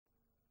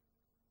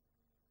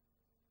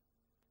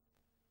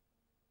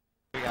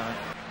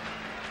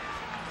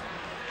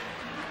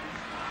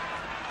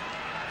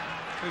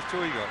Who's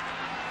two he got?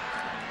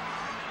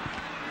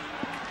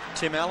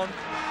 Tim Allen.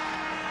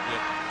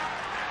 Yep.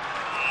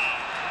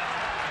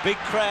 Big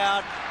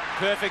crowd,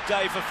 perfect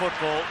day for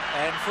football,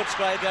 and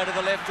Footscray go to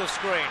the left of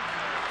screen,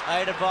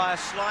 aided by a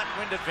slight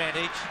wind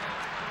advantage.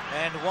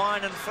 And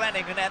Wine and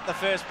Flanagan at the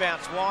first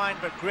bounce. Wine,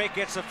 but Greg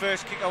gets the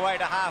first kick away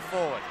to half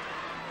forward.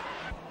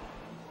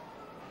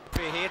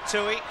 Here,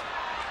 Tui.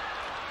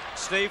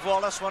 Steve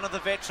Wallace, one of the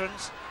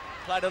veterans,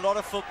 played a lot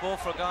of football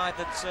for a guy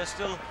that's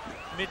still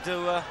mid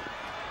to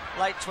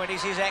late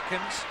 20s. Here's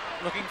Atkins,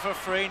 looking for a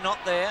free, not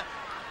there.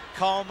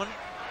 Coleman,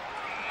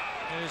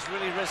 who's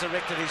really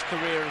resurrected his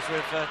career, as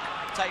we've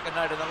taken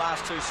note in the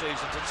last two seasons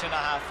at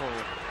centre-half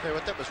forward. Yeah,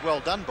 well, that was well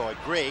done by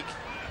Greg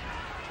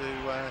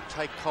to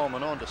take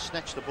Coleman on to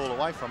snatch the ball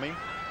away from him.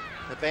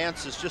 The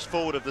bounce is just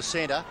forward of the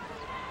centre.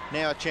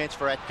 Now a chance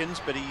for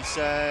Atkins, but he's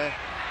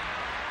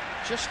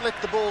just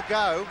let the ball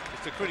go.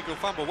 It's a critical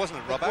fumble, wasn't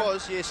it, Robbo? It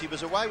was, yes. He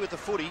was away with the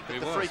footy, but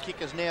the free kick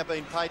has now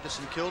been paid to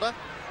St Kilda.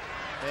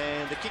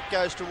 And the kick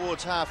goes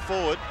towards half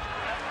forward.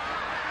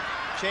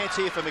 Chance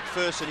here for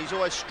McPherson. He's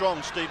always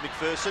strong, Steve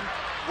McPherson.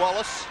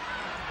 Wallace,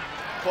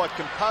 quite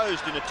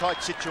composed in a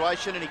tight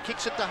situation, and he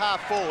kicks it to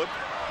half forward.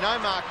 No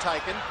mark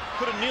taken.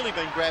 Could have nearly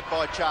been grabbed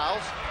by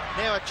Charles.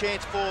 Now a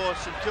chance for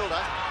St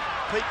Kilda.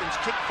 Peakin's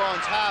kick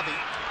finds Harvey.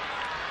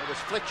 It was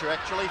Fletcher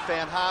actually,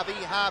 found Harvey.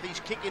 Harvey's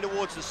kick in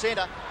towards the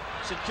centre.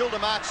 St Kilda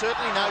mark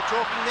certainly, no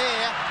talking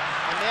there.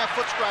 And now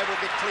Footscray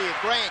will get clear.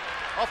 Grant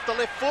off the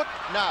left foot.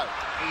 No,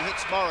 he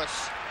hits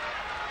Morris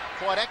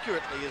quite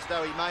accurately, as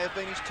though he may have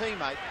been his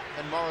teammate.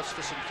 And Morris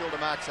for St Kilda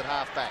marks at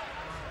half back.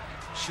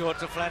 Short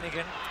to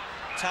Flanagan.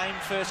 Tame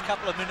first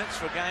couple of minutes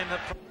for a game that...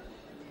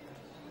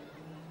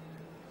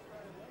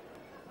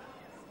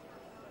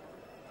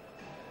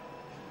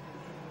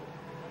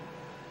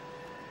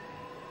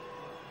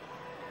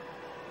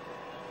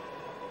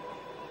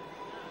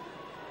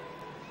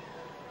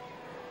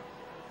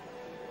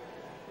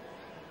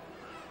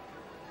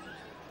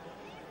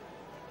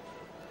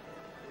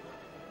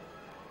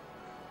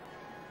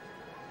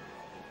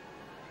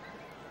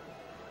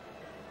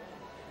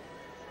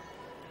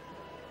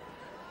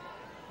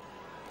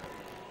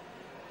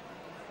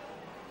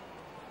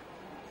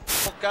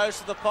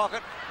 goes to the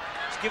pocket.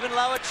 It's given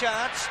Lowe a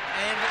chance,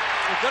 and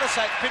we've got to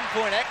say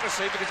pinpoint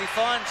accuracy, because he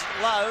finds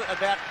Lowe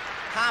about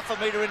half a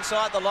metre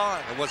inside the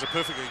line. It was a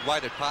perfectly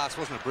weighted pass,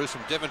 wasn't it, Bruce,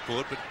 from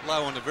Devonport, but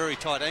Lowe on a very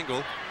tight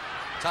angle.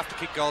 Tough to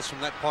kick goals from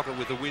that pocket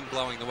with the wind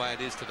blowing the way it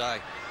is today.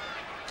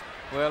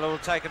 Well, it'll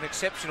take an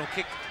exceptional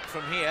kick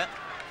from here.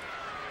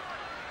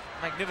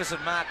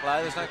 Magnificent mark,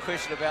 Lowe, there's no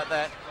question about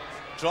that.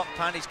 Drop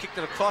punt, he's kicked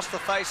it across the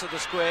face of the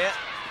square.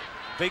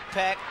 Big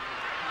pack.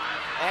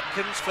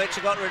 Atkins,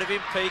 Fletcher got rid of him,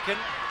 Peakin.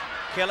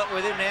 Kellett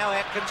with him now,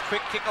 Atkins,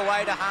 quick kick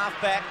away to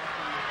half-back.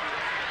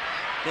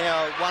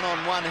 Now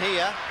one-on-one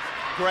here,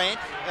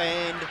 Grant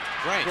and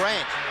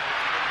Grant.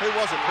 Who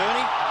was it,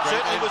 Bernie?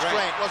 Certainly was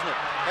Grant, wasn't it?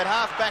 At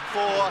half-back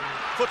for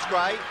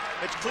Footscray,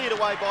 it's cleared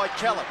away by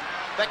Kellett.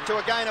 Back to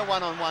again a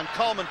one-on-one.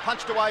 Coleman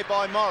punched away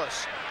by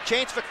Morris.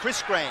 Chance for Chris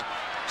Grant.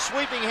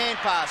 Sweeping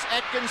hand pass.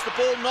 Atkins, the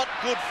ball not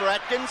good for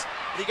Atkins.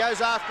 But he goes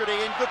after it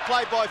again. Good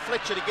play by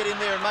Fletcher to get in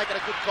there and make it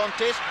a good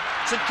contest.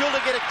 St Kilda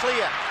get it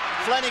clear.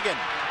 Flanagan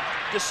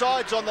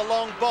decides on the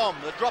long bomb.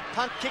 The drop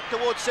punt kick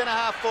towards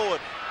centre-half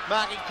forward.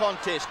 Marking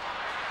contest.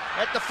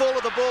 At the fall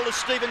of the ball is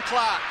Stephen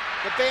Clark.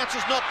 The bounce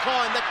is not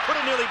kind. That could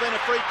have nearly been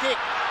a free kick.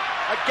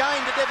 Again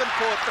to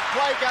Devonport. The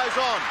play goes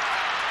on.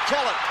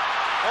 Kellett.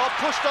 Oh,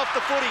 pushed off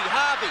the footy.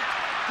 Harvey.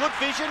 Good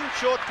vision.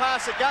 Short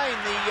pass again.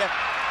 The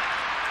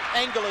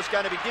angle is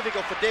going to be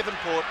difficult for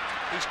Devonport.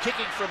 He's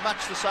kicking from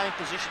much the same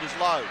position as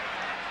Lowe.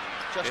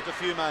 Just a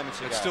few moments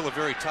ago. It's still a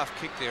very tough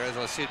kick there, as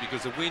I said,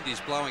 because the wind is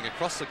blowing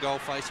across the goal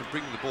face and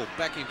bringing the ball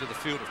back into the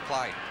field of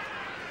play.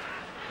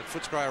 But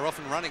Footscray are off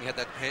and running, had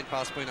that hand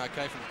pass been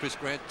okay from Chris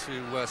Grant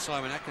to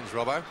Simon Atkins,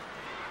 Robbo.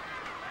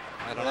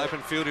 And an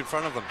open field in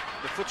front of them.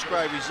 The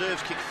Footscray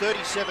reserves kicked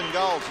 37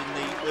 goals in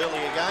the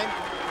earlier game.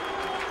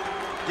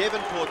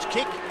 Devonport's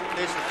kick,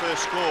 there's the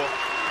first score.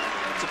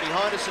 It's a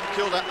behind St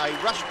Kilda,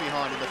 a rush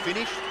behind in the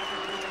finish.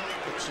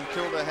 But St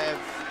Kilda have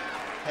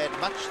had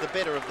much the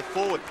better of the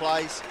forward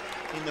plays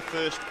in the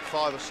first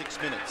 5 or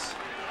 6 minutes.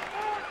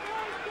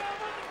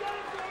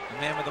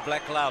 The man with the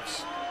black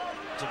gloves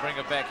to bring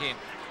it back in.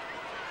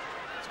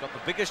 He's got the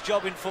biggest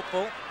job in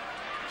football,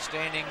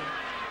 standing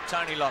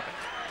Tony Lockett.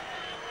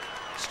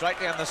 Straight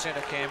down the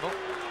centre, Campbell.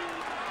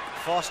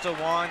 Foster,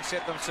 Wine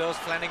set themselves.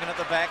 Flanagan at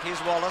the back.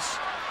 Here's Wallace.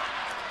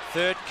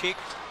 Third kick.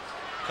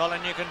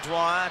 Collinuk and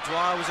Dwyer.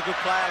 Dwyer was a good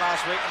player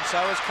last week, and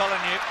so is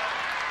Collinuk.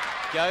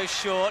 Goes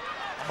short.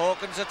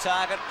 Hawkins a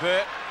target.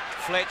 Burke.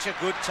 Fletcher,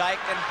 good take,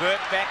 and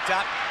Burke backed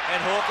up, and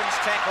Hawkins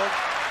tackled,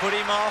 put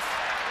him off.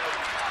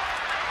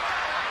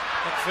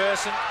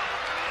 McPherson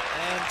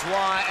and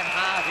Dwyer and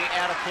Harvey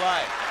out of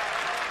play.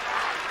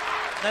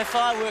 No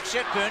fireworks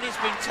yet, Bernie. It's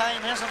been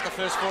tame, hasn't it, the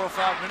first 4 or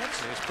 5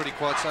 minutes? Yeah, it's pretty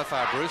quiet so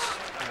far, Bruce.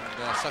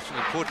 And such an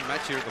important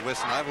match here at the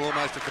Western Oval,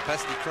 almost a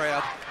capacity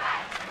crowd.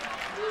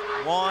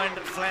 Wind,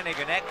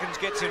 Flanagan. Atkins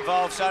gets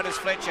involved, so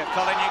does Fletcher.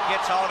 Collinuk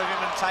gets hold of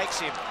him and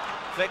takes him.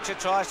 Fletcher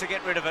tries to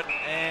get rid of it,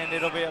 and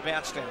it'll be a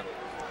bounce down.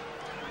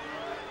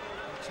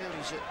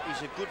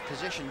 He's a good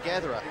possession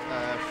gatherer,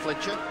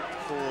 Fletcher,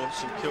 for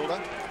St Kilda.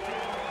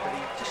 But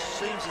he just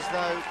seems as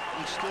though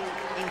he's still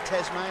in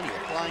Tasmania,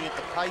 playing at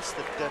the pace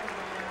that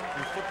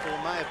in football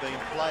may have been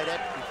played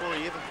at before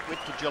he ever went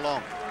to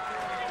Geelong.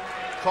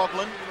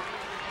 Coughlin.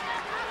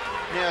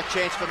 Now a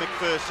chance for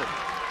McPherson.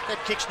 That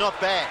kick's not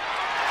bad.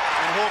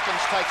 And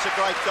Hawkins takes a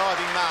great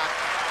diving mark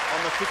on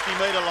the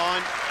 50-metre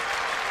line.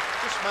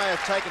 Just may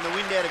have taken the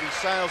wind out of his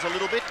sails a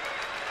little bit.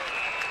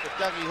 But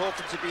Dougie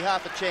Hawkins would be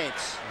half a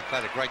chance. He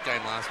played a great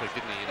game last week,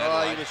 didn't he?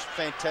 Oh, he was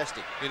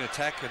fantastic. In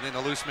attack and then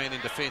a loose man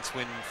in defence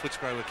when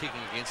Footscray were kicking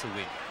against the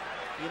wind.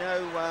 You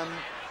know,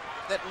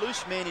 that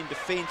loose man in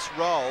defence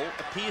role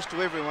appears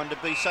to everyone to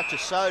be such a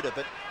soda,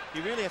 but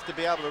you really have to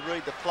be able to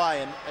read the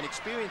play, and an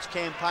experienced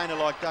campaigner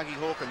like Dougie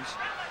Hawkins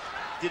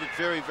did it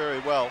very, very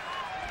well.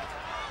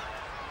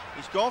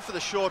 He's gone for the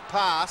short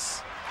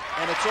pass,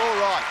 and it's all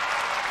right.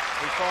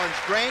 He finds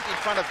Grant in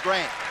front of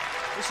Grant.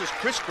 This is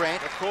Chris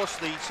Grant, of course,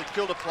 the St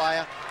Kilda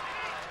player,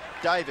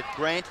 David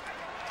Grant.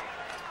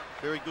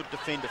 Very good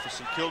defender for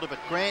St Kilda, but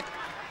Grant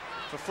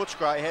for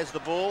Footscray has the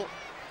ball,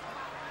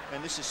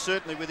 and this is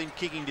certainly within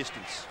kicking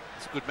distance.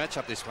 It's a good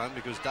matchup, this one,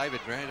 because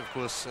David Grant, of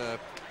course,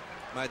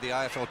 made the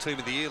AFL Team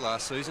of the Year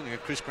last season, and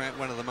Chris Grant,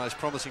 one of the most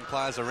promising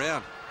players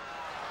around.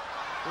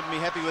 Wouldn't be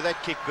happy with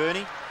that kick,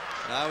 Bernie.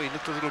 No, he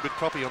looked a little bit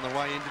proppy on the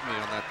way in, didn't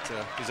he, on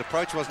that. His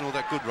approach wasn't all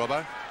that good,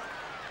 Robbo.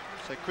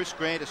 So Chris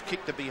Grant has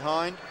kicked to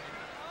behind.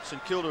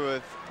 St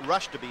Kilda have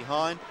rushed to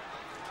behind,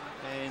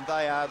 and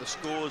they are the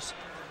scores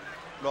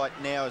right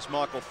now as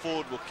Michael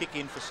Ford will kick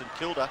in for St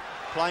Kilda,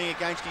 playing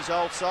against his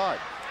old side.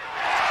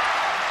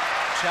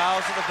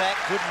 Charles at the back,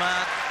 good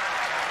mark.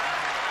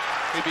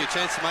 He'd be a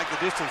chance to make the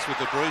distance with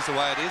the breeze the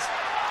way it is.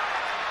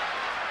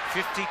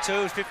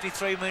 52,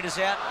 53 metres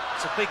out.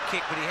 It's a big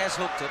kick, but he has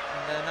hooked it,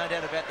 and no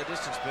doubt about the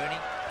distance, Bernie,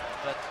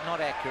 but not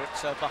accurate.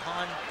 So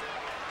behind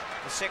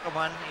the second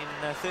one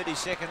in 30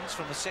 seconds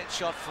from a set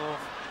shot for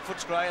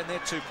Footscray, and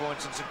they're 2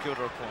 points and St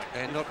Kilda a point.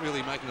 And not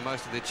really making the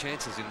most of their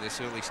chances in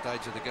this early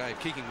stage of the game.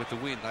 Kicking with the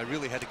wind, they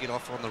really had to get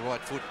off on the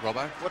right foot,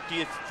 Robbo. What do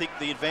you think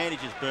the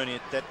advantage is, Bernie,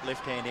 at that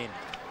left-hand end?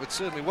 But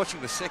certainly watching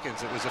the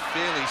seconds, it was a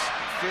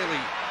fairly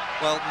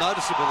well,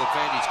 noticeable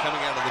advantage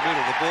coming out of the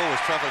middle. The ball was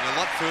travelling a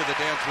lot further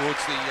down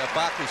towards the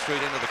Barclay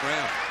Street end of the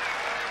ground.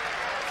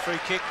 Free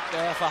kick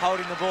for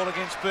holding the ball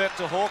against Burke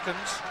to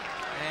Hawkins.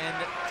 And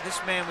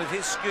this man with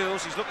his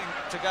skills, he's looking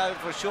to go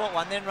for a short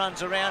one, then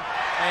runs around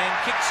and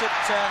kicks it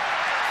for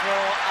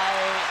a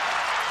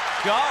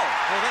goal.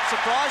 Well, that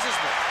surprises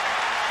me.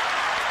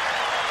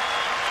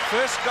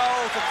 First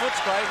goal for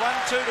Footscray,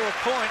 1-2 to a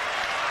point.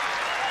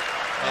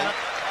 Well,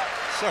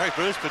 sorry,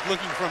 Bruce, but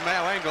looking from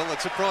our angle,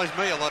 it surprised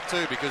me a lot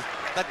too, because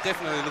that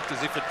definitely looked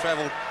as if it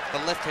travelled the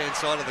left-hand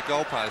side of the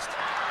goalpost.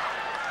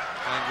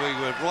 And we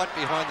were right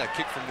behind that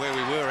kick from where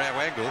we were, our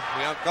angle.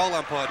 The goal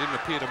umpire didn't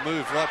appear to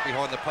move right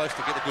behind the post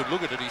to get a good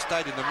look at it. He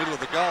stayed in the middle of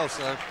the goal,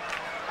 so,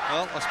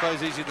 well, I suppose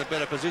he's in the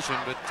better position,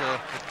 but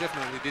it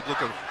definitely did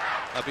look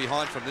a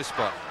behind from this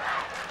spot.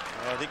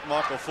 I think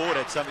Michael Ford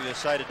had something to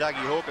say to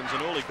Dougie Hawkins,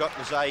 and all he got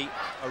was a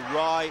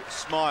wry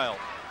smile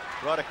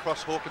right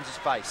across Hawkins'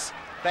 face.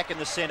 Back in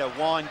the centre,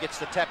 Wine gets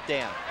the tap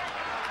down.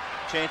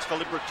 Chance for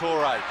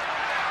Liberatore.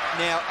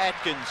 Now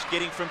Atkins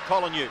getting from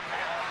Collingham.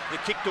 The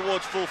kick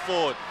towards full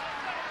forward.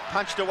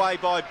 Punched away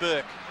by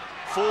Burke.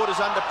 Ford is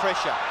under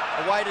pressure.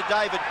 Away to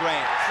David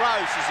Grant.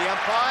 Throws is the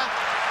umpire.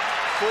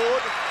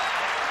 Ford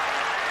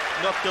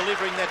not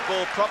delivering that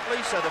ball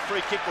properly, so the free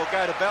kick will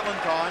go to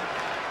Ballantyne.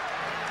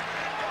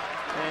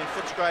 And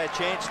Footscray a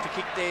chance to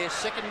kick their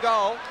second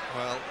goal.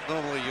 Well,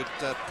 normally you'd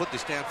put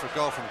this down for a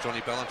goal from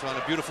Johnny Ballantyne.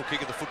 A beautiful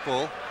kick of the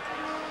football.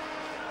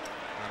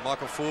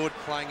 Michael Ford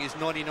playing his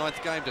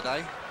 99th game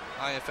today.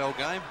 AFL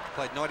game.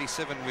 Played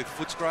 97 with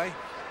Footscray.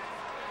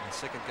 And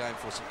second game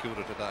for St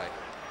Kilda today.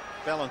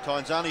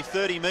 Ballantyne's only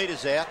 30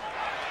 metres out.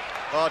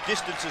 Oh,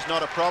 distance is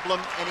not a problem,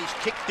 and he's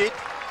kicked it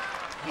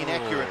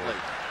inaccurately.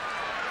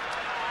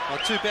 Well,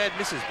 two bad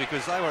misses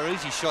because they were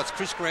easy shots.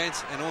 Chris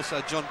Grant's and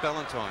also John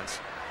Ballantyne's.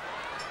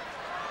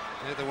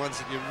 They're the ones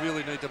that you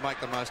really need to make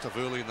the most of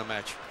early in the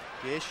match.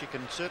 Yes, you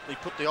can certainly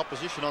put the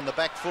opposition on the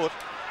back foot.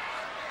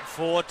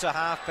 Ford to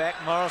half-back.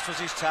 Morris was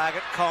his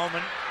target.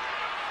 Coleman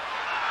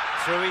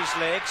through his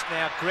legs.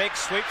 Now Greg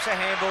sweeps a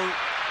handball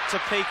to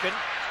Pekin.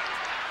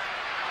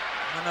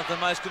 One of the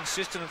most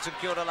consistent in St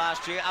Kilda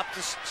last year. Up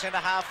to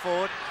centre-half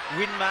forward.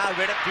 Winmar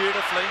read it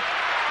beautifully.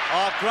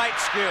 Oh, great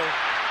skill.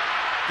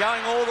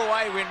 Going all the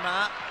way,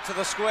 Winmar, to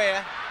the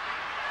square.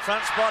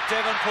 Front spot,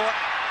 Devonport.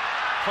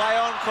 Play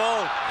on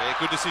call. Yeah,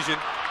 good decision.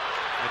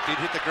 It did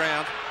hit the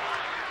ground.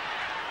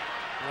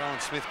 Rowan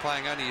Smith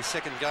playing only his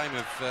second game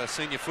of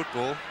senior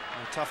football.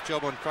 A tough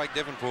job on Craig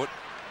Devonport.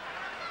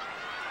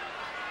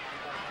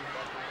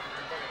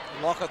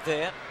 Lockett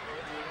there.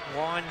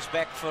 Winds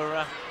back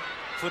for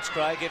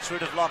Footscray, gets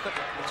rid of Lockett,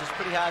 which is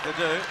pretty hard to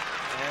do,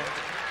 and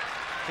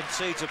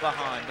concedes a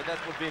behind. But that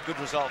would be a good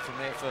result from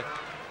there for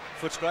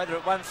Footscray. They're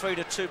at 1-3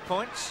 to 2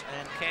 points,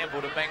 and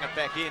Campbell to bang it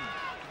back in.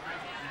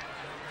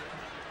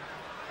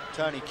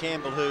 Tony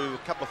Campbell, who a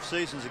couple of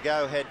seasons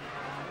ago had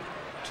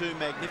 2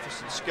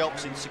 magnificent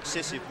scalps in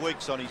successive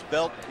weeks on his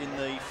belt in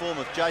the form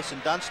of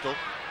Jason Dunstall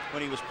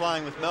when he was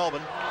playing with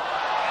Melbourne.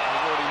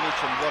 We've already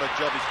mentioned what a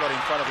job he's got in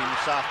front of him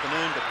this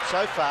afternoon, but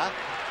so far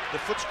the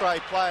Footscray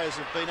players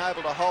have been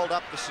able to hold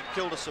up the St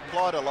Kilda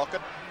supply to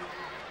Lockett.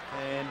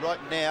 And right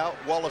now,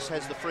 Wallace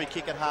has the free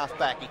kick at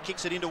half-back. He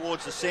kicks it in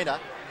towards the centre.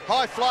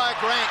 High flyer,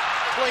 Grant.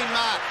 Clean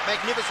mark.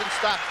 Magnificent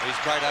stuff. He's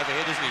great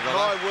overhead, isn't he,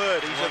 Robert? My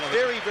word. He's a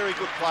very, very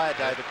good player,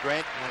 David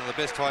Grant. One of the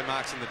best high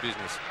marks in the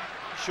business.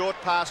 Short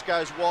pass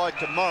goes wide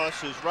to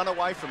Morris, who's run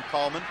away from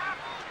Coleman.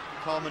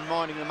 Coleman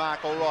minding the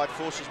mark all right,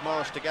 forces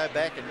Morris to go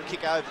back and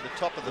kick over the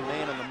top of the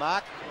man on the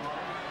mark.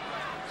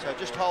 So it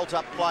just holds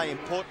up play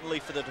importantly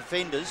for the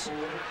defenders.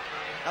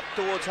 Up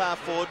towards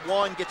half-forward,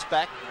 Wine gets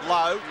back,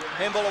 low,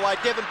 handball away,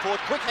 Devonport,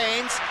 quick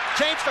hands,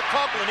 chance for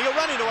Coghlan, he'll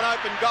run into an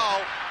open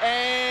goal,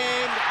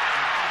 and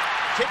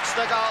kicks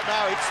the goal,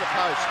 no, hits the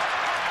post.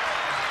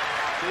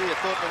 Gee, I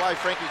thought the way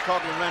Frankie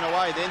Coghlan ran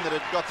away then that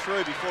it got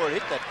through before it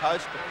hit that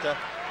post, but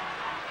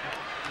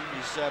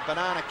his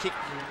banana kick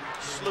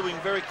slewing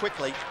very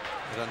quickly.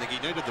 I don't think he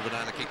needed the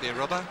banana kick there,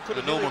 Robber.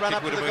 Could have nearly run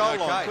up to the goal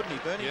line, couldn't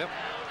he, Bernie? Yep.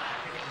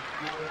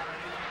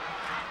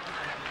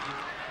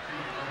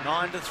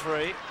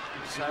 9-3.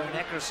 So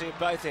inaccuracy at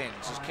both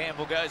ends as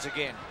Campbell goes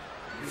again.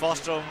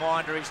 Foster and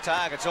Winder his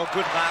targets. Oh,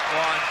 good mark,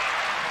 Wine.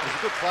 He's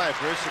a good player,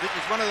 Bruce. I think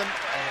he's one of the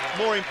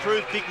more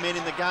improved big men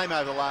in the game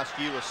over the last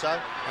year or so.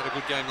 Had a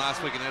good game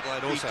last week in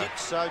Adelaide also. He did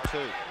so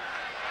too.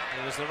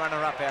 He was the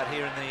runner-up out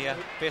here in the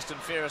best and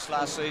fairest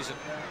last season.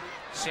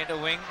 Centre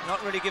wing,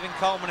 not really giving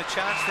Coleman a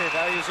chance there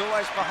though. He was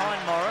always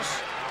behind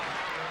Morris.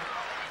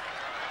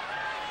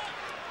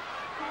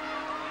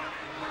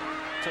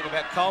 Talk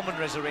about Coleman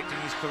resurrecting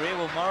his career.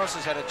 Well, Morris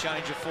has had a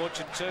change of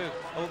fortune too.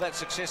 All that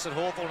success at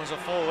Hawthorn as a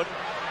forward.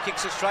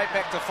 Kicks it straight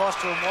back to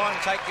Foster and Wine.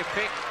 Take your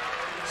pick.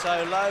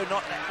 So Lowe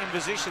not in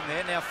position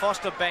there. Now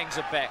Foster bangs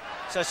it back.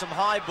 So some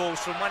high balls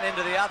from one end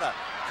to the other.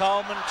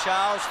 Coleman,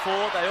 Charles,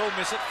 Ford, they all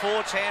miss it.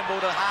 Ford's handball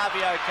to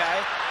Harvey, okay.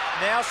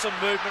 Now some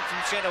movement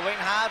from centre wing.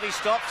 Harvey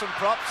stops and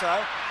props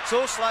though. It's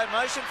all slow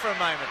motion for a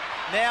moment.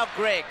 Now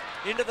Greg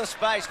into the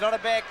space. Not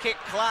a bad kick.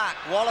 Clark.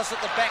 Wallace at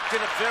the back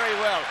did it very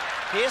well.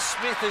 Here's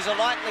Smith, who's a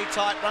likely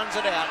type, runs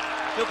it out.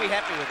 He'll be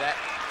happy with that.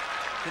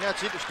 You know,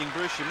 it's interesting,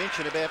 Bruce, you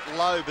mentioned about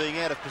Lowe being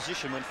out of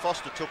position when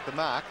Foster took the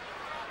mark.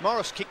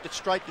 Morris kicked it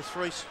straight to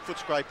 3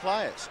 Footscray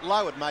players.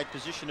 Lowe had made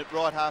position at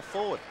right half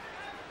forward.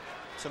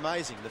 It's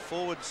amazing. The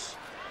forwards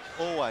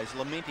always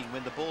lamenting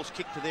when the ball's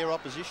kicked to their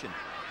opposition.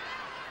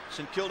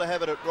 St Kilda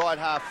have it at right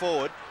half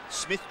forward.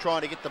 Smith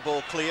trying to get the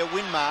ball clear.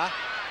 Winmar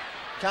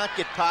can't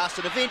get past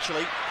it.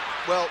 Eventually,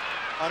 well,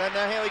 I don't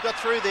know how he got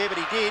through there, but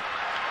he did.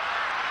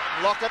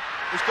 Lockett,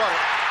 he's got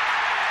it.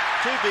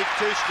 Too big,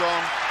 too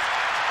strong.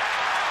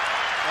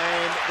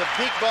 And the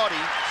big body,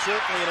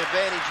 certainly an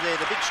advantage there,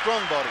 the big, strong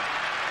body.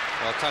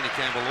 Well, Tony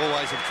Campbell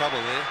always in trouble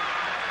there.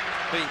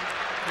 Being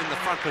in the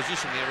front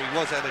position there, he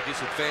was at a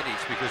disadvantage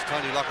because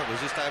Tony Lockett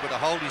was just able to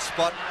hold his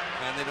spot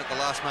and then at the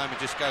last moment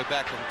just go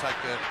back and take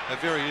a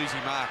very easy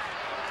mark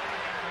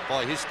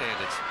by his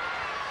standards.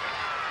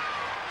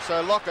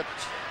 So Lockett,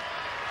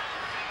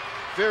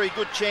 very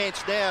good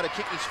chance now to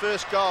kick his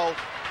first goal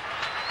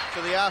for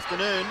the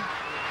afternoon.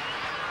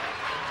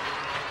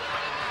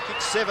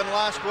 Kicked 7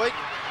 last week.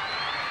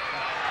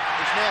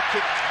 He's now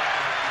kicked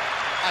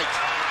 8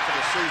 for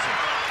the season.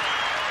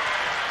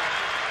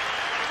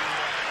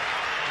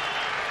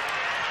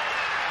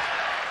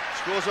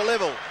 Scores a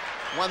level,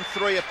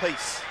 1-3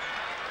 apiece.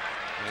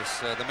 Yes,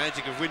 the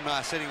magic of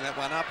Winmar setting that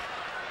one up.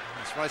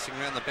 He's racing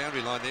around the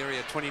boundary line there. He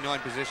had 29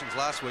 possessions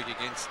last week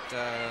against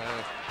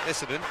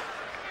Essendon.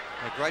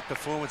 A great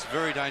performance,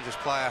 very dangerous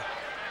player.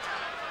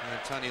 And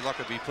Tony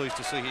Lockett will be pleased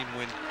to see him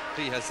when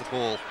he has the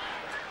ball,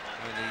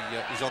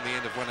 when he's on the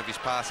end of one of his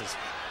passes.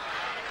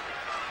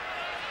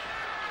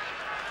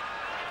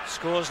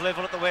 Scores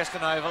level at the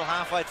Western Oval,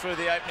 halfway through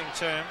the opening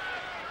term.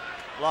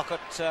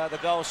 Lockett, the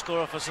goal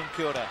scorer for St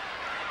Kilda.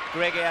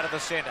 Greg out of the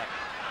centre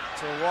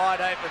to a wide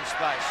open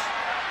space.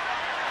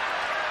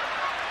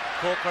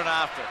 Corcoran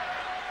after it.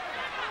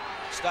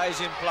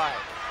 Stays in play.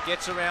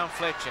 Gets around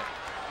Fletcher.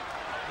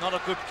 Not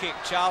a good kick.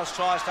 Charles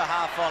tries to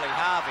half volley.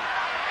 Harvey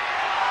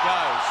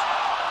goes.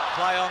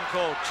 Play on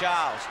call.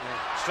 Charles.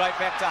 Straight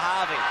back to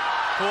Harvey.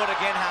 Caught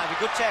again, Harvey.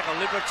 Good tackle.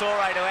 Liberatore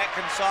to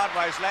Atkins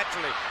sideways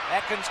laterally.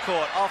 Atkins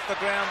caught off the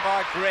ground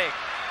by Greg.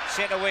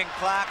 Centre wing,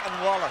 Clark and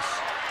Wallace.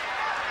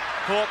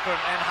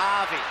 Corcoran and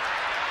Harvey.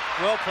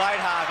 Well played,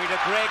 Harvey, to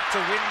Greg,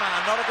 to Winmar.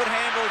 Not a good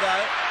handball,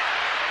 though.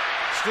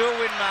 Still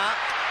Winmar.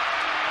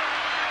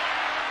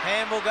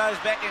 Handball goes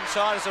back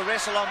inside as a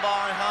wrestle on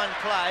behind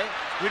play.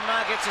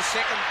 Winmar gets a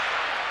second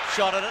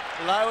shot at it.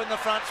 Low in the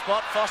front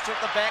spot. Foster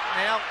at the back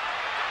now.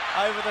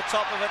 Over the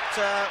top of it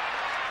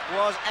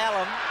was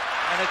Allen.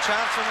 And a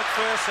chance from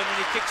McPherson, and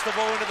he kicks the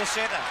ball into the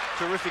centre.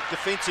 Terrific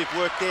defensive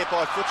work there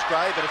by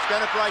Footscray, but it's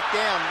going to break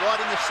down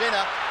right in the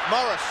centre.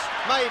 Morris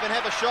may even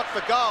have a shot for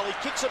goal. He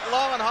kicks it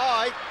low and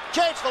high.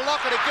 Chance for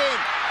Lockett again.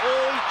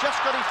 Oh, he just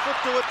got his foot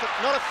to it, but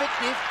not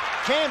effective.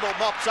 Campbell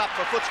mops up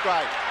for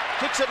Footscray.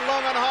 Kicks it long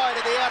and high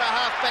to the outer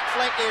half-back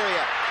flank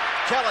area.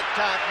 Kellett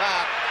can't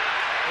mark.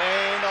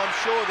 And I'm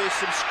sure there's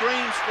some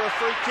screams for a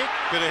free kick.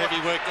 Bit of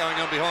heavy work going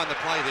on behind the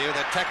play there.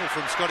 That tackle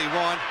from Scotty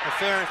Wine. A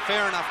fair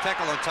enough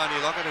tackle on Tony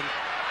Lockett.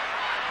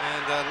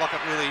 And Lockett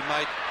really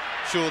made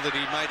sure that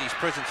he made his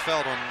presence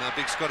felt on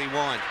big Scotty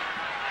Wine.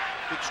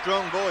 Big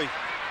strong boy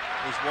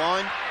is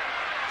Wine.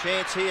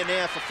 Chance here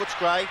now for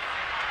Footscray.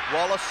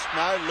 Wallace,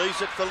 no,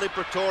 leaves it for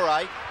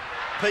Liberatore.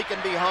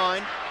 Peeking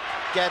behind,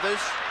 gathers.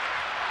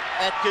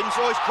 Atkins,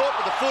 oh, he's caught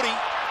with the footy.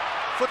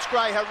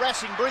 Footscray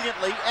harassing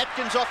brilliantly.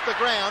 Atkins off the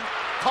ground.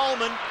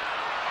 Coleman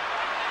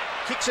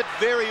kicks it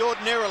very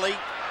ordinarily.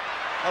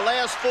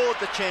 Allows Ford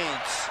the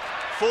chance.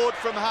 Ford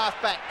from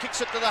half-back, kicks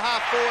it to the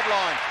half-forward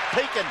line.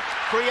 Peekin,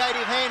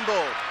 creative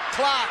handball.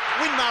 Clark,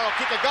 Winmar will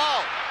kick a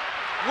goal.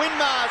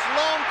 Winmar's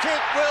long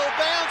kick will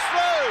bounce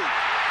through.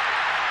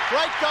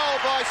 Great goal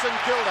by St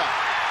Kilda.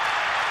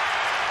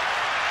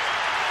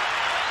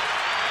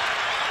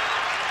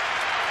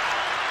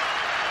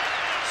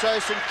 So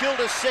St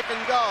Kilda's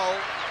second goal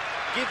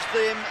gives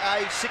them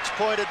a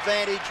 6-point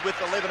advantage with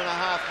 11.5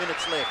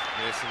 minutes left.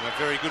 Yes, and a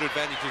very good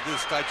advantage at this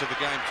stage of the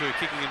game too,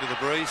 kicking into the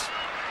breeze.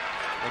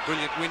 A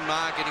brilliant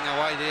Winmar getting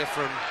away there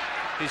from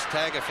his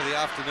tagger for the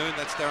afternoon.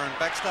 That's Darren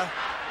Baxter.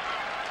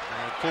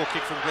 Poor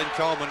kick from Glenn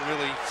Coleman,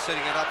 really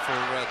setting it up for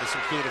the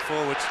St Kilda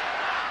forwards,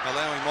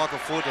 allowing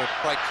Michael Ford to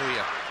break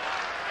clear.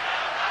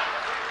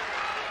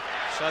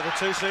 So the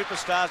two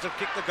superstars have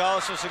kicked the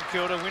goals for St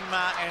Kilda,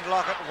 Winmar and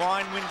Lockett.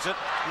 Wine wins it.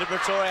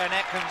 Liberatore and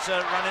Atkins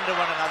run into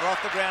one another.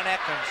 Off the ground,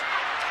 Atkins.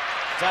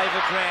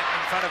 David Grant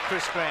in front of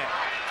Chris Grant.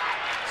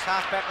 It's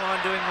half-back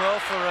line doing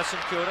well for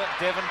St Kilda.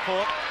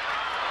 Devonport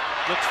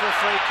looks for a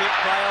free kick,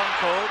 play on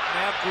call.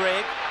 Now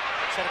Greg.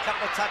 He's had a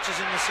couple of touches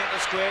in the centre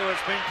square where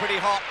it's been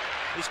pretty hot.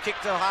 He's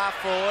kicked to half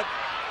forward.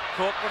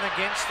 Corcoran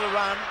against the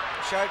run.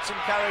 Showed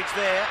some courage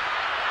there.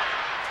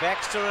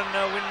 Baxter and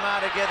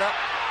Winmar together.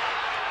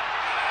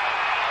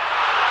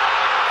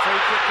 Free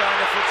kick going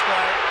to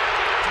Footscray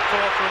to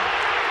Corcoran.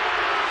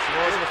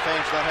 The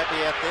fans not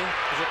happy out there.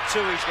 Is it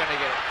Tui's going to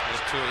get it?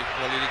 It's Tui.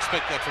 Well, you'd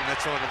expect that from that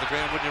side of the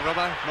ground, wouldn't you,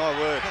 Robbo? My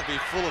word. That'd be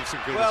full of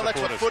some good Well,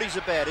 supporters. that's what footy's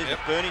about, isn't it,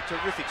 Bernie?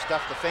 Terrific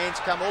stuff. The fans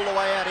come all the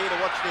way out here to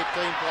watch their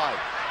team play.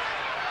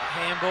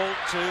 Handball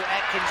to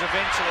Atkins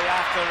eventually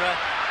after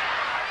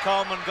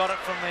Coleman got it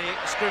from the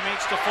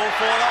scrimmage to full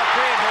forward. Oh,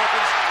 Grant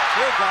Hawkins.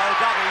 He'll go.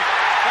 Dougie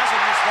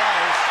doesn't miss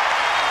those.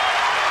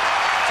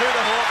 To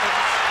the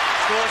Hawkins.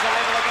 Scores a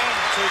level again.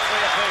 2-3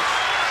 apiece.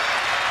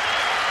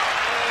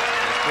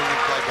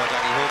 Brilliant play by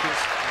Dougie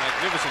Hawkins.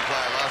 Magnificent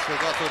player last week.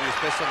 I thought he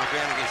was best on the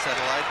ground against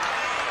Adelaide.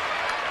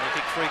 He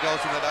kicked 3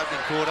 goals in that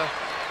opening quarter.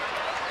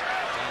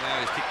 And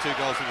now he's kicked 2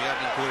 goals in the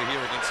opening quarter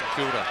here against St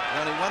Kilda.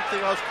 Only one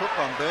thing I was crook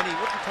on, Bernie. He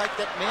wouldn't take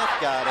that mouth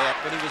guard out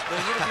when he was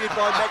being interviewed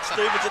by Matt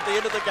Stevens at the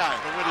end of the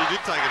game. And when he did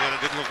take it out,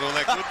 it didn't look all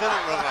that good, did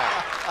it, Robbo?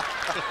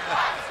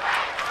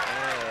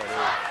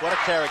 What a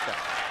character.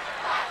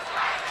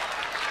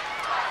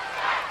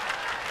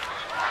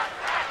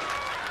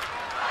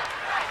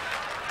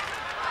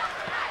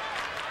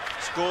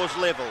 Scores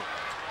level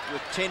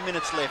with 10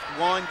 minutes left.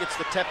 Wine gets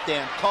the tap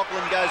down.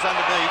 Coughlin goes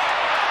underneath,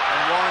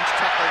 and Wine's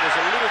tackle was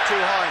a little too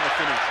high in the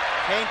finish.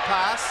 Hand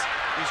pass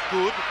is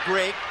good.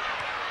 Greg,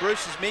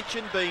 Bruce has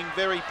mentioned, being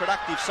very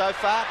productive so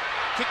far.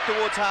 Kick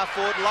towards half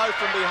forward, low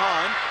from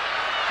behind.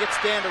 Gets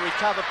down to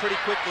recover pretty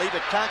quickly,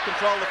 but can't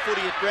control the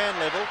footy at ground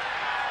level.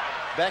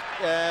 Back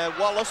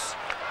Wallace.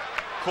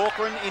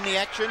 Corcoran in the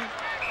action.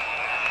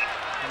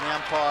 And the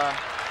umpire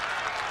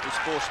is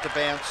forced to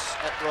bounce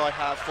at right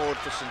half forward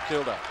for St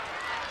Kilda.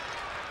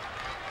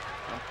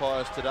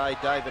 Umpires today,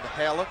 David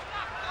Howlett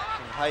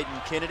and Hayden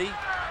Kennedy.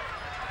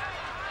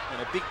 And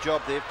a big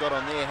job they've got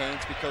on their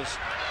hands because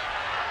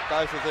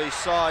both of these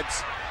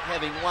sides,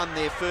 having won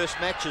their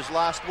first matches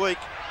last week,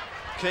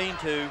 keen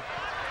to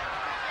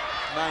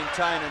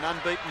maintain an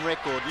unbeaten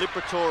record.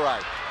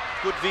 Liberatore,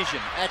 good vision.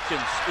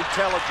 Atkins,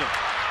 intelligent.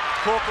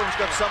 Corcoran's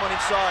got someone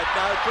inside.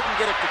 No, couldn't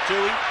get it to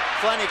Tui.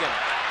 Flanagan.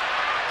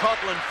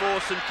 Coughlin for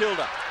St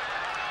Kilda.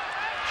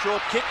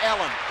 Short kick,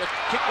 Allen. The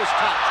kick was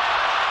touched.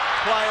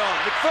 Play on.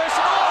 McPherson.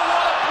 Oh,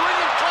 what a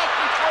brilliant clash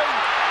between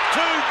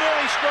two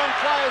very strong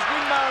players,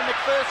 Winmar and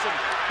McPherson.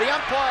 The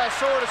umpire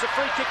saw it as a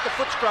free kick to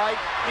Footscray.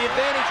 The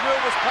advantage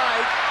rule was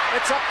paid.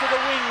 It's up to the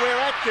wing where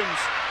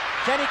Atkins,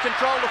 can he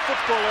control the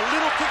football? A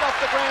little kick off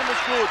the ground was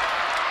good.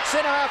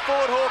 Centre half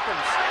forward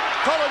Hawkins.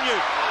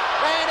 Collingham.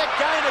 And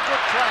again a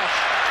good clash.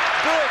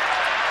 Burke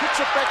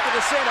kicks it back to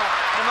the centre.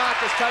 The mark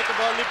is taken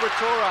by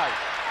Liberatore.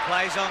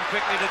 Plays on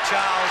quickly to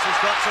Charles,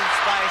 who's got some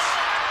space.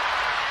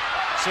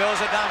 Sells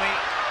a dummy.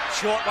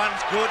 Short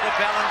one's good to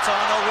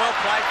Valentine. Oh, well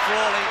played,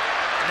 Frawley.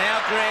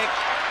 Now Greg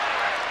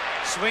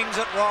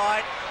swings it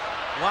wide.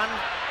 One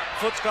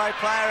Footscray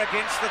player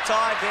against the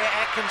tide there.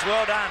 Atkins,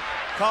 well done.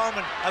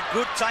 Coleman, a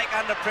good take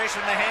under pressure,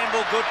 and the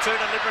handball good too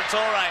to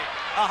Liberatore.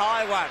 A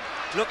high one.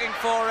 Looking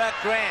for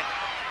Grant.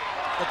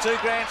 The two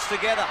Grants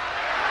together.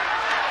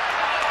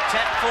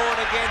 Tap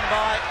forward again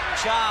by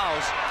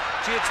Charles.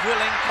 It's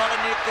willing.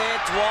 Colin there.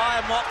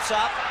 Dwyer mops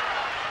up.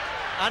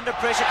 Under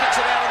pressure,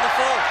 kicks it out on the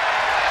full.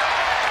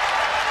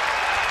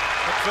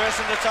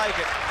 McPherson to take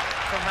it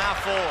from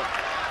half forward.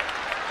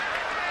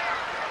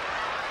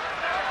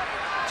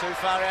 Too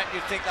far out,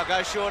 you'd think they'll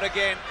go short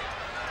again.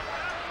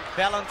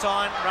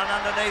 Valentine run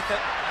underneath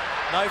it.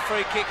 No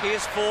free kick.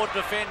 Here's Ford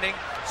defending.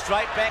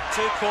 Straight back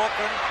to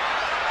Corcoran.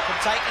 Can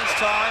take his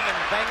time and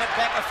bang it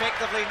back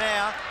effectively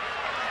now.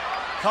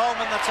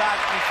 Coleman the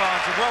target, and he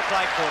finds him. Well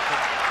played,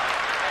 Corcoran.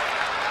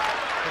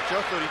 Which I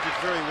thought he did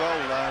very well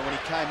when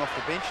he came off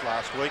the bench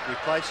last week,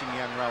 replacing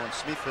young Rowan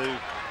Smith, who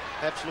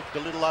perhaps looked a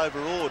little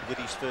overawed with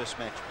his first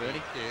match,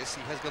 Bernie. Yes,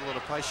 he has got a lot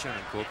of pace shown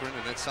in Corcoran,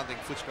 and that's something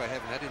Footscray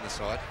haven't had in the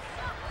side.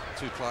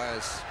 Two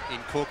players in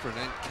Corcoran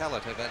and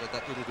Callett have added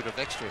that little bit of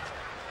extra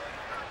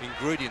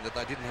ingredient that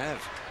they didn't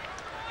have.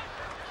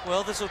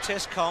 Well, this will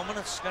test Coleman.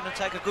 It's going to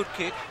take a good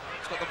kick.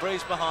 It's got the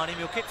breeze behind him.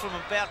 He'll kick from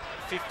about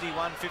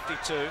 51,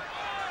 52.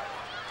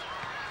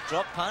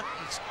 Drop punt.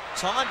 He's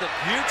timed it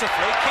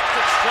beautifully. Kicked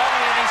it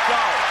strongly in his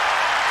goal.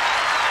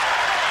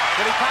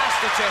 But he passed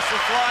the test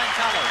with flying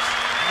colours.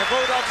 And the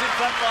Bulldogs in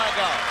front by a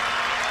goal.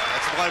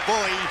 That's my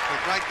boy. A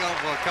great goal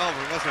for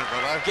Coleman, wasn't it,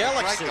 brother?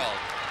 Galaxy. Great goal.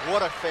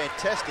 What a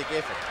fantastic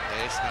effort.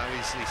 Yes, no,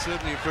 he's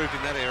certainly improved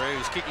in that area.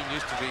 His kicking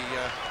used to be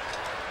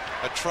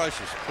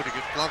atrocious, putting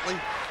it bluntly,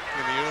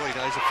 in the early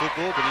days of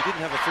football, but he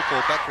didn't have a football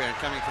background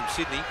coming from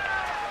Sydney.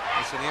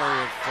 It's an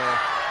area of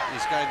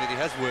his game that he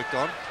has worked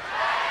on,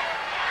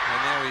 and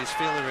now he's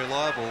fairly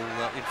reliable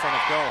in front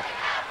of goal.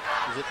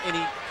 Is it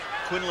any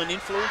Quinlan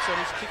influence on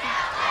his kicking?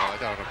 Oh, I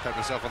don't want to pat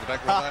myself on the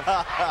back, brother.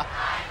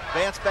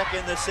 Bounce back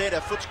in the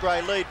centre.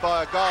 Footscray lead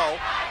by a goal.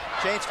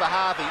 Chance for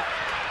Harvey.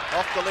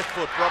 Off the left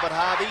foot, Robert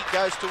Harvey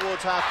goes towards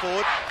half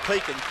forward.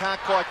 Pekin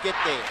can't quite get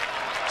there.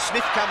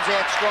 Smith comes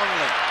out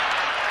strongly.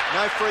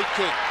 No free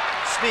kick.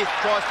 Smith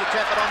tries to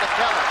tap it onto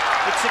Callett.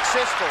 It's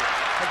successful.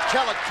 And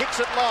Callett kicks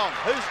it long.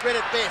 Who's read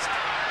it best?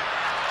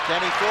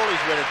 Danny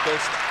Frawley's read it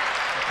best.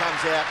 He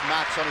comes out,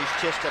 marks on his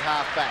chest at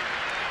half back.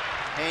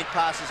 Hand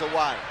passes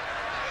away.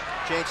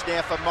 Chance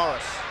now for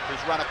Morris, who's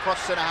run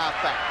across centre half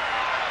back.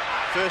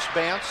 First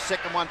bounce,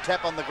 second one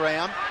tap on the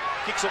ground.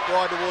 Kicks it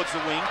wide towards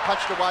the wing.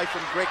 Punched away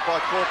from Greg by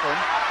Corcoran.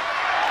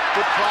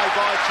 Good play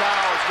by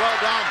Charles. Well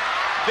done.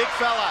 Big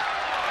fella.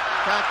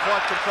 Can't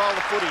quite control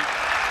the footy.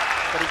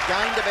 But he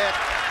gained about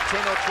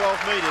 10 or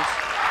 12 metres.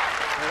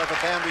 They'll have a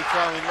boundary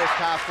throw in left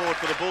half forward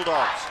for the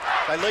Bulldogs.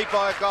 They lead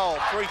by a goal.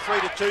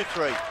 3-3 to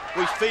 2-3.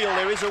 We feel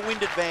there is a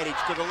wind advantage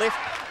to the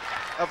left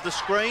of the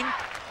screen.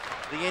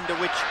 The end of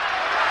which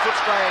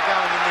Footscray are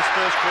going in this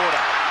first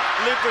quarter.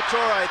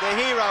 Liberatore, the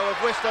hero of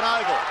Western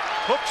Oval.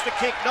 Hooks the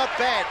kick, not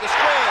bad. The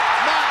square,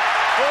 mark,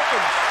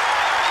 Hawkins.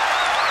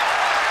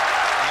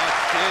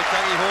 Yeah,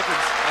 Tony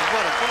Hawkins. And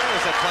what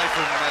was that play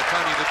from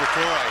Tony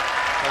Liberatore?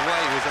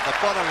 Away, he was at the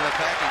bottom of the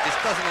pack. He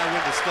just doesn't know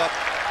when to stop.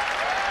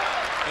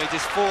 He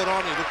just fought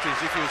on. He looked as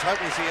if he was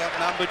hopelessly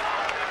outnumbered.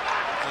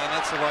 And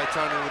that's the way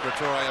Tony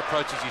Liberatore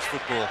approaches his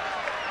football.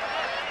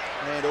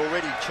 And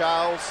already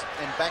Charles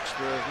and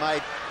Baxter have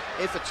made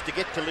efforts to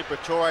get to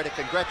Liberatore to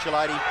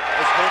congratulate him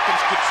as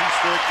Hawkins kicks his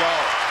third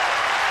goal.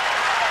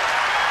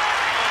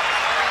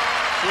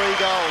 3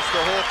 goals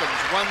to Hawkins,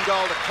 1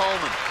 goal to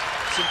Coleman.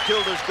 St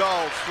Kilda's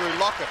goals through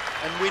Lockett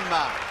and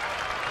Winmar.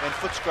 And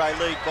Footscray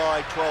lead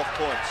by 12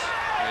 points.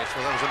 Yes,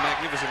 well, that was a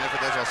magnificent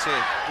effort, as I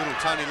said. Little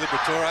Tony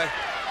Liberatore.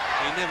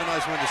 He never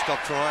knows when to stop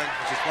trying.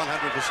 It's just 100%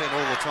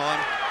 all the time.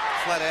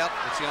 Flat out,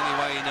 it's the only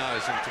way he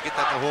knows. And to get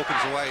that to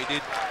Hawkins the way he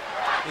did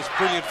was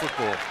brilliant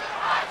football.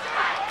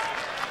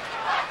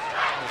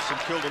 Well, St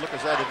Kilda look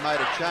as though they've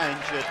made a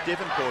change.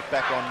 Devonport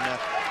back on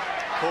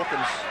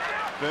Hawkins.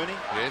 Bernie?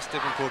 Yes,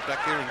 Devonport back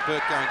there, and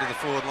Burke going to the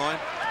forward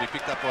line to be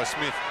picked up by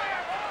Smith.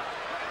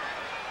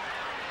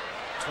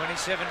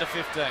 27 to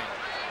 15.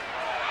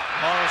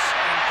 Morris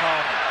and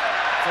Coleman.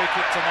 Free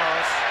kick to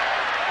Morris.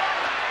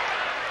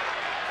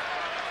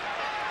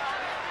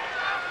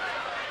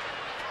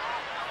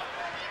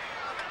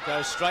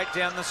 Goes straight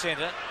down the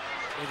centre.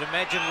 You'd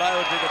imagine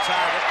Lowe would be the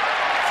target.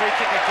 Free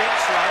kick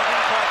against Lowe.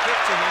 Didn't quite get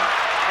to him.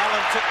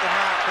 Allen took the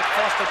mark, but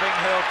Foster being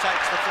hurled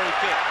takes the free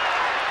kick.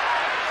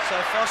 So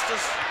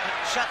Foster's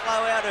shut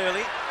Lowe out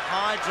early.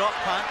 High drop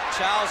punt.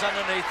 Charles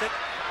underneath it.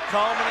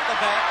 Coleman at the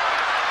back.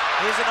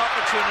 Here's an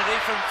opportunity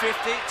from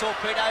 50.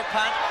 Torpedo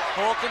punt.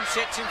 Hawkins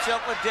sets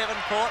himself with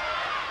Devonport.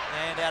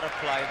 And out of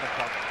play in the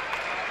pocket.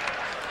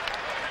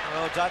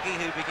 Well, Dougie,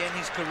 who began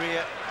his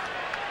career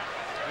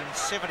in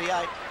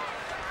 '78,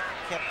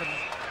 captain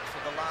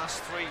for the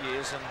last 3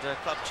 years and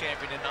club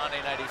champion in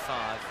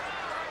 1985.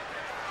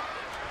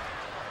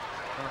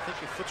 I think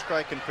if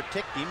Footscray can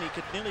protect him, he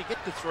could nearly get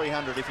to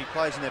 300 if he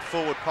plays in that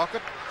forward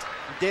pocket.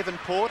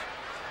 Devonport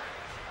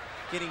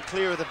getting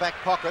clear of the back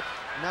pocket.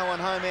 No one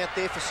home out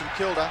there for St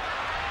Kilda.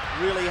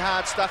 Really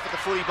hard stuff at the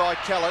footy by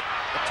Callett.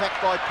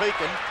 Attacked by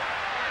Pekin.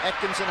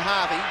 Atkins and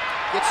Harvey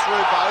gets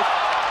through both.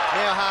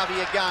 Now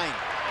Harvey again.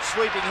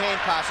 Sweeping hand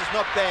passes,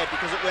 not bad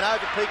because it went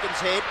over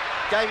Pekin's head.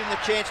 Gave him the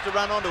chance to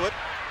run onto it.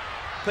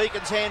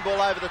 Pekin's handball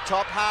over the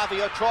top.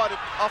 Harvey tried it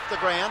off the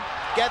ground.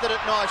 Gathered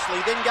it nicely,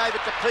 then gave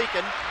it to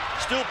Pekin.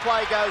 Still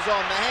play goes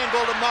on. The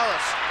handball to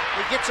Morris.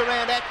 He gets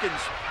around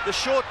Atkins. The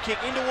short kick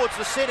in towards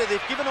the centre.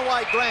 They've given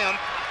away ground,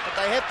 but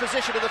they have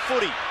possession of the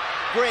footy.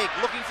 Greg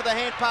looking for the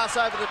hand pass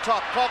over the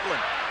top. Coughlin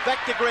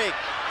back to Greg.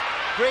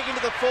 Greg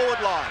into the forward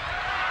line.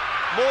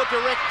 More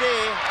direct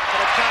there, but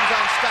it comes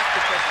unstuck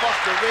because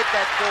Foster read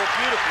that ball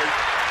beautifully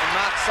and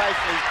marked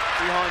safely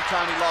behind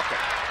Tony Lockett.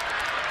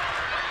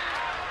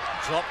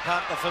 Drop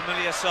punt, the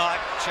familiar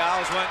sight.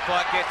 Charles won't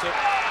quite get to it.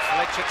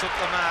 Fletcher took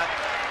the mark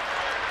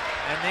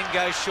and then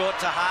goes short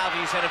to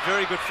Harvey. He's had a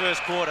very good first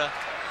quarter.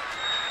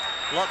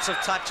 Lots of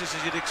touches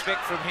as you'd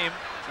expect from him.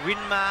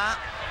 Winmar,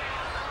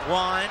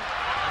 Wine,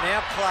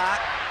 now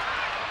Clark,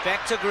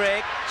 back to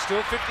Greg,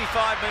 still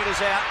 55 metres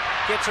out.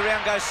 Gets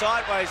around, goes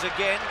sideways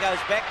again,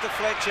 goes back to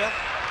Fletcher.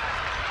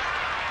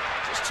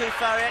 Just too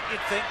far out,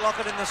 you'd think.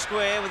 Lockett in the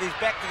square with his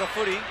back to the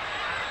footy.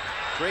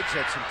 Greg's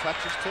had some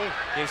touches too.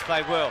 He's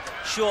played well.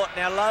 Short,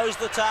 now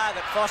Lowe's the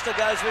target. Foster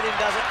goes with him,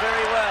 does it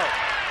very well.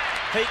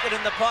 Peekett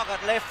in the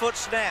pocket, left foot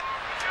snap.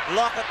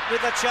 Lockett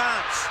with a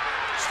chance.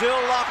 Still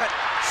Lockett.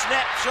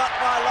 Snap shot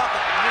by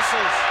Lockett.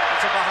 Misses.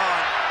 It's a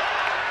behind.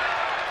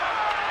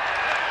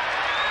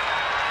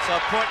 So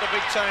a point to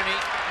Big Tony.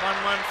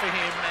 1-1 for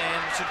him,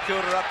 and St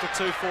Kilda up to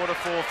 2-4 to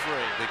 4-3.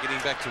 They're getting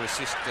back to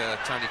assist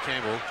Tony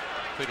Campbell.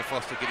 Peter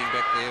Foster getting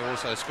back there.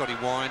 Also Scotty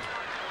Wine.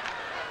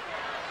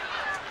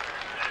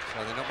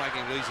 So they're not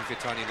making it easy for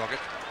Tony Lockett.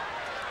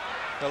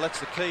 Well, that's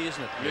the key,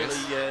 isn't it? Yes.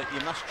 Really,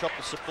 you must chop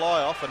the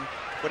supply off, and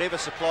whatever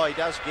supply he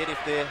does get, if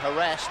they're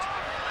harassed,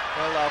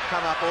 well, they'll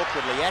come up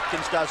awkwardly.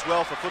 Atkins does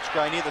well for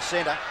Footscray near the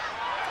centre.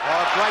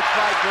 Oh, great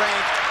play,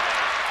 Grant.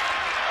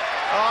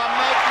 Oh,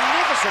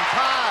 magnificent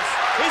pass.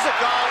 Here's a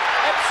goal.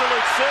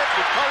 Absolute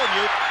certainty.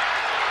 Collingwood.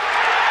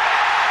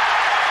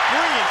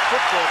 Brilliant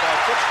football by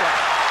Footscray.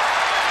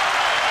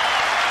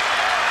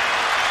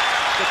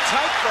 The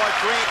take by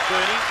Grant,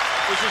 Bernie,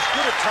 was as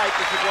good a take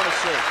as you'd want to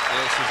see.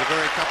 Yes, he's a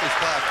very accomplished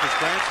player, Chris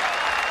Grant.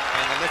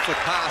 And the left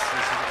foot pass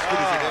is as good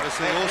as you've ever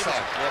seen also.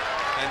 Yep.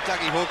 And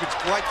Dougie Hawkins,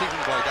 great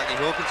thinking by Dougie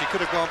Hawkins. He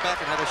could have gone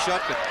back and had a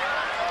shot, but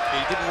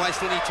he didn't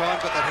waste any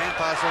time. Got that hand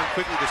pass on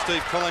quickly to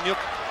Steve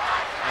Collingwood.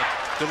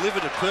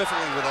 Delivered it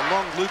perfectly with a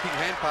long looping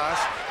hand pass.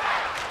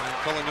 And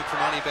Collingwood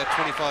from only about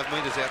 25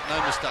 metres out, no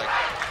mistake.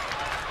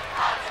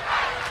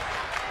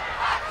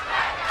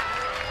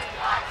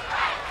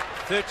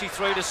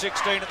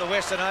 (33-16) at the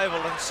Western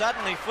Oval, and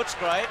suddenly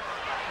Footscray,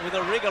 with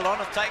a wriggle on,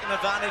 have taken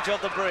advantage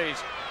of the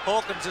breeze.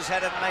 Hawkins has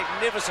had a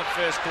magnificent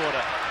first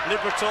quarter.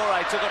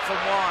 Liberatore took it from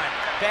Wine.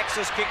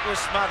 Baxter's kick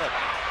was smothered.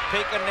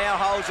 Pekin now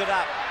holds it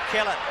up.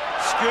 Kellett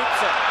scoops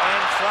it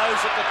and throws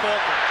it to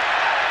Corcoran.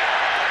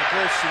 The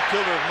Bruce St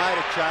Kilda have made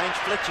a change.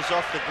 Fletcher's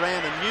off the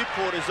ground and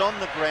Newport is on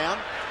the ground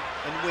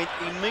and went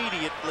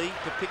immediately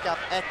to pick up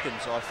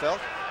Atkins, I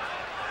felt.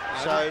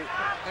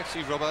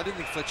 Actually, Rob, I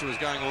didn't think Fletcher was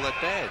going all that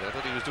bad. I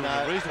thought he was doing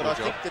a reasonable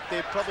job. I think that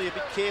they're probably a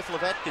bit careful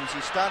of Atkins.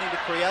 He's starting to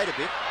create a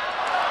bit.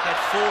 Had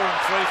 4 and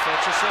 3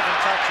 Fletcher, 7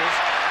 touches,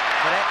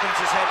 but Atkins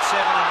has had 7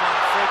 and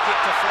 1. Free kick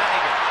to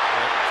Flanagan.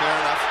 Yep, fair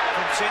enough.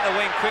 From centre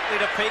wing quickly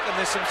to Pekin.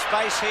 There's some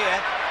space here.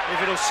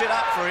 If it'll sit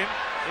up for him,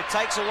 it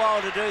takes a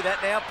while to do that.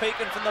 Now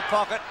Pekin from the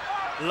pocket.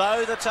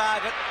 Low the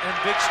target, and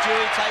Big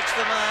Stewie takes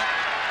the mark.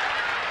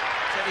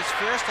 Is that his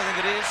first? I think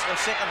it is. Or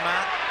second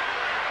mark.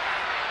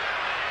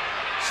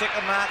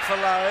 Second mark for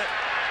Low.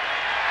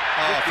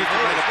 Oh, I think he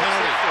made a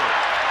penalty.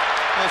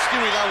 Well,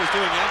 Stewie Lowe was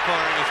doing the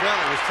umpiring as well.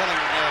 He was telling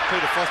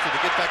Peter Foster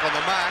to get back on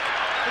the mark.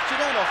 But you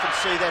don't often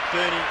see that,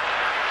 Bernie.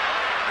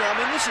 Yeah, I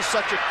mean, this is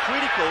such a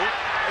critical...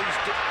 He's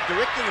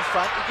directly in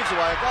front. He gives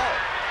away a goal.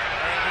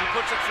 And he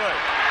puts it through.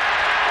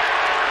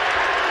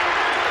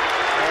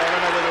 I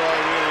don't know whether I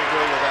really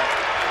agree with that.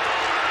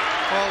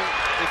 Well,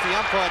 if the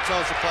umpire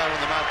tells the player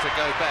on the mark to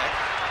go back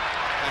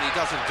and he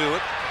doesn't do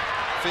it,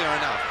 fair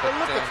enough. But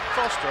look at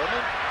Foster. I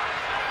mean,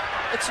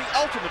 it's the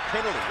ultimate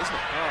penalty, isn't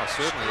it? Oh,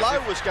 certainly.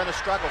 Lowe was going to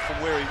struggle from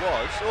where he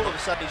was. All of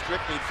a sudden he's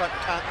directly in front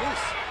and can't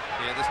miss.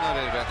 Yeah, there's no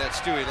doubt about that.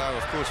 Stewie Lowe,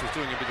 of course, was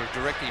doing a bit of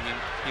directing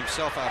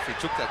himself after he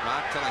took that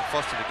mark, telling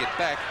Foster to get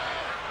back.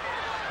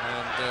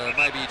 And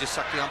maybe he just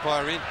sucked the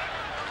umpire in.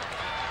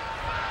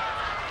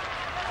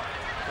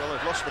 Well,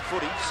 they've lost the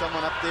footy.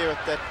 Someone up there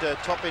at that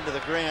top end of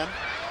the ground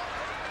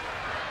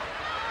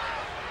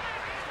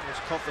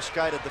has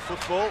confiscated the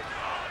football.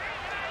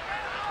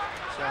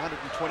 So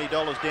 $120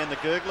 down the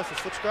gurgler for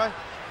Footscray.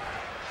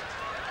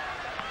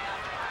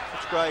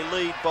 Footscray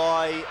lead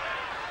by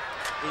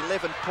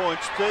 11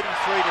 points, 33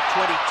 to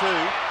 22.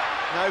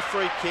 No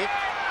free kick.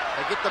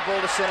 They get the ball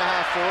to centre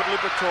half forward.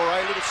 Liberatore,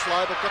 a little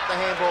slow, but got the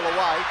handball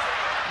away.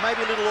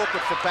 Maybe a little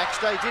awkward for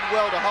Baxter. He did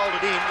well to hold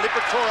it in.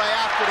 Liberatore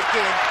after it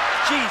again.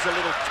 Geez, a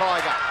little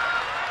tiger.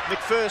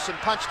 McPherson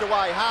punched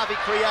away. Harvey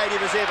creative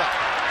as ever.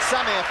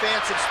 Somehow found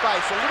some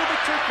space. A little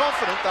bit too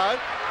confident though.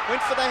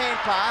 Went for the hand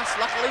pass.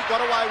 Luckily got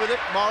away with it.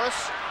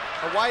 Morris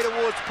away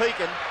towards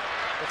Pekin.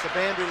 But the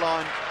boundary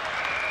line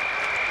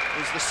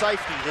is the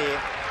safety there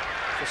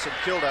for St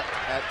Kilda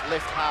at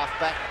left half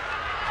back.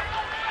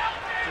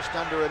 Just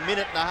under a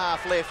minute and a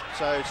half left.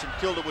 So St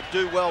Kilda would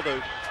do well to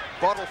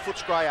bottle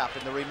Footscray up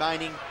in the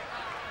remaining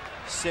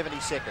 70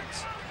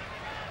 seconds.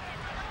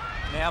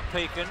 Now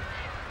Pekin,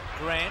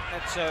 Grant,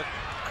 that's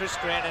Chris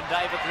Grant and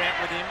David Grant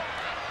with him.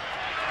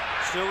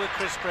 still with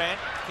Chris Grant.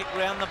 Kick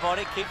round the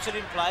body, keeps it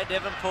in play.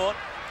 Devonport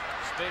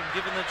has been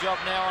given the job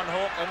now on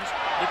Hawkins.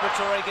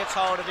 Liberatore gets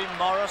hold of him.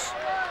 Morris.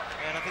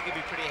 And I think he'd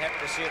be pretty happy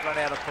to see it run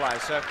out of play.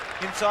 So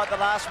inside the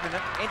last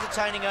minute,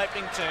 entertaining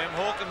opening term.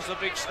 Hawkins the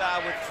big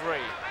star with 3.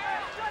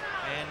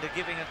 And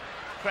giving a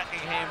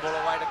cracking handball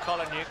away to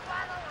Kolonyuk,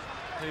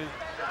 who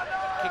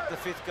kicked the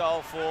 5th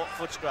goal for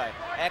Footscray.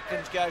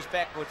 Atkins goes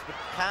backwards, but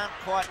can't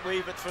quite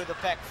weave it through the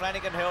pack.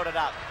 Flanagan held it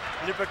up.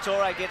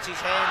 Liberatore gets his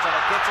hands on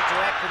it, gets it to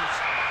Atkins,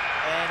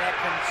 and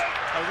Atkins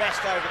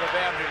harassed over the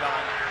boundary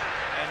line,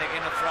 and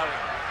again a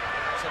throw-in.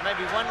 So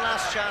maybe one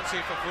last chance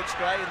here for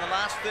Footscray in the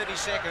last 30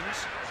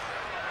 seconds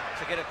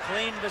to get a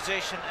clean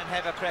possession and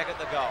have a crack at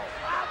the goal.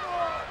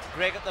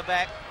 Greg at the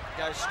back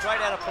goes straight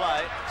out of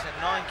play. It's had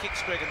 9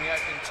 kicks, Greg, in the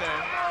opening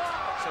term.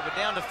 So we're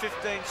down to 15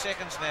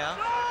 seconds now.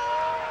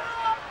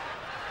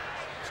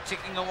 It's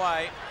ticking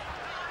away.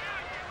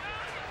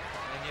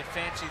 And you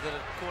fancy that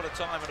at quarter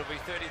time it'll be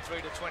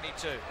 33 to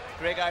 22.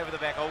 Greg over the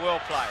back. Oh,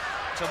 well played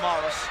to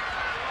Morris.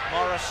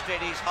 Morris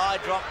steadies, high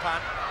drop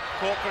punt.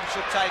 Corcoran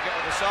should take it,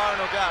 with the siren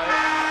will go.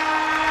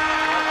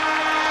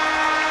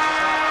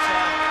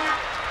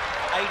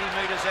 80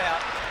 metres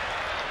out,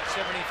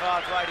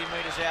 75 to 80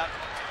 metres out.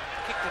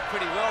 Kicked it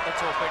pretty well, the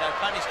torpedo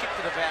punt. He's kicked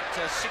it about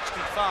 65,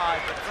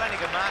 but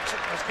Flanagan marks it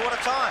and it's quarter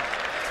time.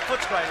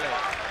 Footscray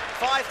lead.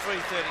 5-3-33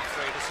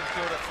 to St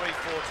Kilda,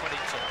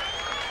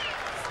 3-4-22.